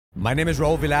My name is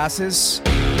Raul Villacis,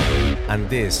 and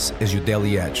this is your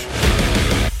Daily Edge.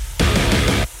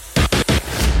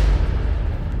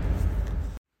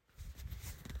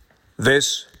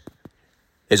 This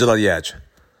is your Daily Edge.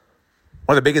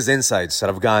 One of the biggest insights that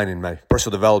I've gotten in my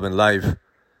personal development life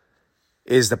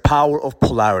is the power of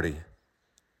polarity.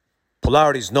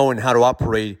 Polarity is knowing how to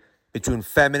operate between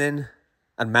feminine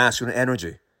and masculine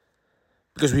energy.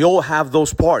 Because we all have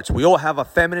those parts. We all have a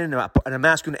feminine and a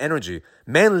masculine energy.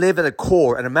 Men live at the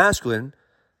core and a masculine,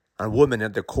 and women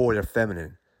at the core are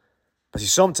feminine. But see,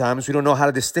 sometimes we don't know how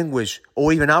to distinguish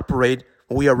or even operate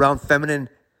when we are around feminine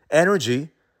energy,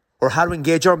 or how to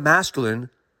engage our masculine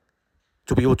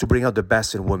to be able to bring out the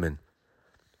best in women.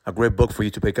 A great book for you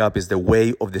to pick up is The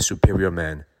Way of the Superior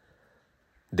Man.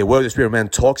 The Way of the Superior Man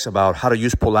talks about how to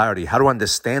use polarity, how to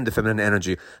understand the feminine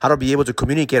energy, how to be able to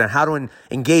communicate, and how to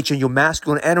engage in your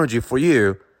masculine energy for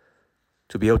you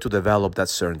to be able to develop that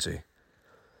certainty.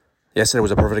 Yesterday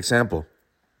was a perfect example.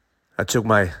 I took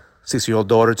my 6-year-old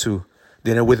daughter to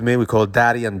dinner with me. We call it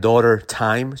daddy and daughter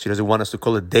time. She doesn't want us to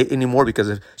call it date anymore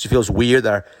because she feels weird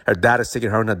that her dad is taking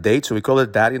her on a date. So we call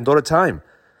it daddy and daughter time.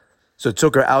 So I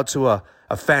took her out to a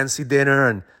fancy dinner,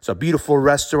 and it's a beautiful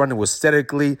restaurant. It was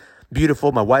aesthetically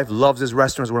beautiful. My wife loves this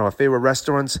restaurant. It's one of my favorite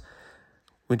restaurants.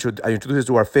 I introduced her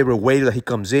to our favorite waiter that he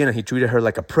comes in, and he treated her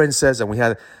like a princess, and we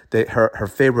had her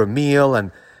favorite meal,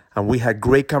 and we had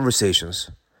great conversations.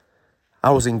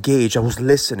 I was engaged. I was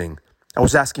listening. I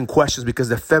was asking questions because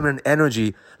the feminine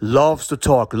energy loves to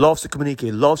talk, loves to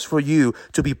communicate, loves for you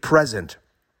to be present.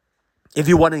 If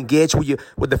you want to engage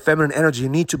with the feminine energy, you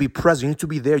need to be present. You need to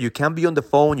be there. You can't be on the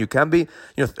phone. You can't be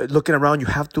looking around. You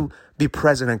have to be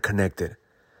present and connected.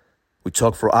 We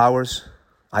talked for hours.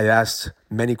 I asked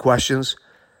many questions.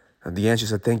 At the end, she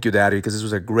said, "Thank you, Daddy," because this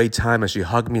was a great time. And she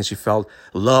hugged me, and she felt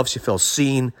loved. She felt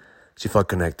seen. She felt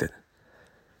connected.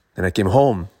 Then I came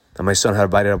home, and my son had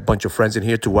invited a bunch of friends in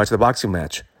here to watch the boxing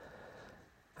match.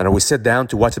 And we sat down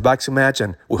to watch the boxing match,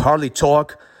 and we hardly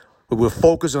talk. We were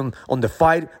focused on the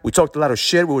fight. We talked a lot of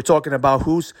shit. We were talking about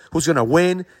who's going to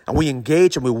win. And we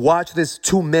engaged, and we watched these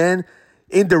two men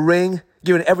in the ring,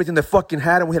 giving everything they fucking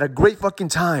had. And we had a great fucking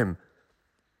time.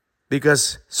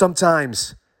 Because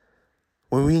sometimes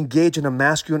when we engage in a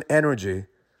masculine energy,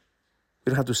 we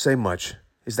don't have to say much.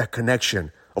 It's that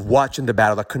connection of watching the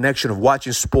battle, that connection of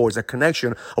watching sports, that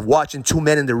connection of watching two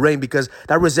men in the ring, because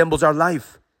that resembles our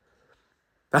life.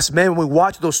 As men, when we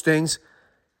watch those things,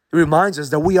 it reminds us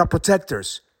that we are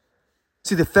protectors.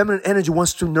 See, the feminine energy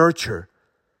wants to nurture.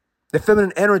 The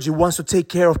feminine energy wants to take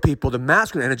care of people. The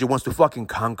masculine energy wants to fucking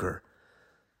conquer.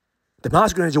 The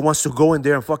masculine energy wants to go in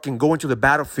there and fucking go into the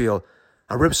battlefield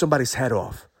and rip somebody's head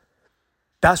off.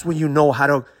 That's when you know how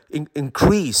to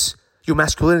increase your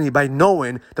masculinity, by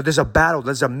knowing that there's a battle,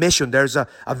 there's a mission, there's a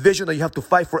vision that you have to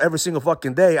fight for every single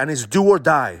fucking day, and it's do or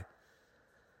die.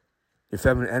 Your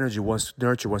feminine energy wants to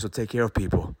nurture, wants to take care of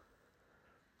people.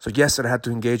 So yesterday I had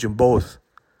to engage in both.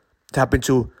 Tap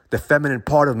into the feminine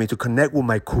part of me to connect with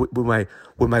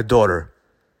my daughter.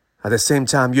 At the same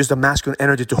time, use the masculine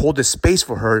energy to hold the space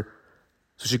for her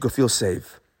so she could feel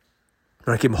safe.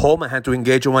 When I came home, I had to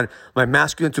engage with my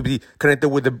masculine to be connected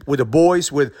with the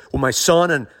boys, with my son,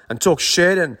 and talk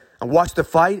shit and watch the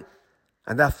fight.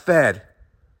 And that fed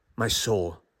my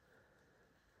soul.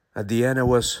 At the end, I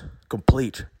was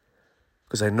complete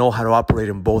because I know how to operate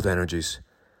in both energies.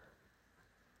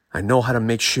 I know how to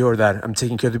make sure that I'm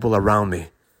taking care of people around me.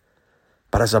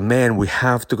 But as a man, we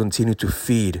have to continue to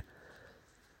feed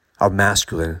our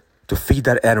masculine, to feed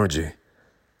that energy,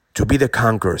 to be the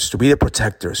conquerors, to be the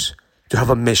protectors, to have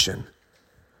a mission.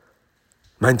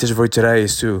 My intention for you today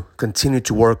is to continue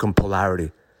to work on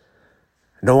polarity.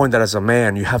 Knowing that as a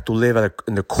man, you have to live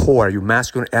in the core, your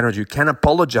masculine energy. You can't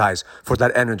apologize for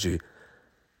that energy.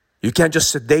 You can't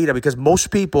just sedate it, because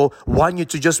most people want you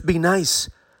to just be nice,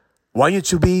 want you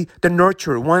to be the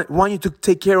nurturer, want you to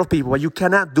take care of people. But you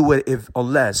cannot do it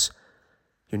unless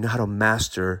you know how to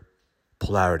master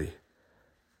polarity.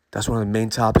 That's one of the main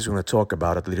topics we're going to talk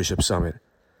about at the Leadership Summit.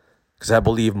 Because I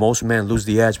believe most men lose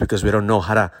the edge because we don't know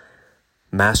how to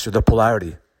master the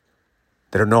polarity.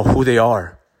 They don't know who they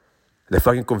are. They're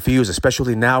fucking confused,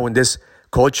 especially now in this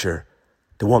culture.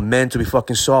 They want men to be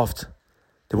fucking soft.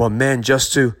 They want men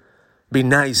just to be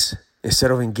nice instead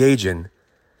of engaging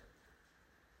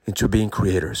into being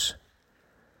creators.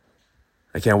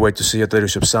 I can't wait to see you at the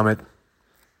Leadership Summit.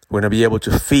 We're going to be able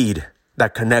to feed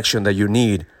that connection that you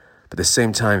need, but at the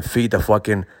same time, feed the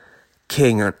fucking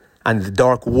king and the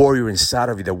dark warrior inside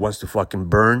of you that wants to fucking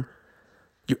burn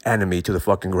your enemy to the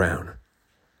fucking ground.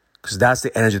 Because that's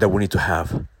the energy that we need to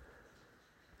have.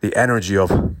 The energy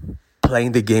of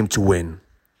playing the game to win.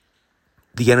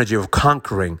 the energy of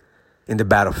conquering in the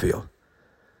battlefield.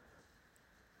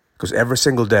 Because every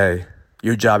single day,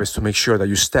 your job is to make sure that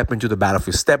you step into the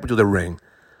battlefield, step into the ring.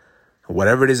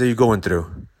 Whatever it is that you're going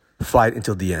through, fight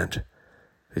until the end.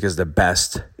 Because the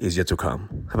best is yet to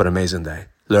come. Have an amazing day.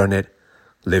 Learn it,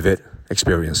 live it,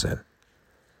 experience it.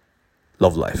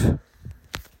 Love life.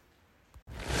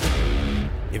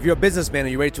 If you're a businessman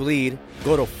and you're ready to lead,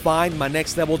 go to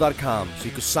findmynextlevel.com so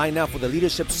you can sign up for the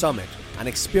Leadership Summit, an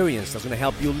experience that's going to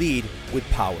help you lead with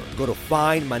power. Go to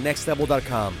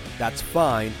findmynextlevel.com. That's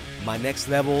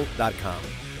findmynextlevel.com.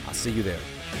 I'll see you there.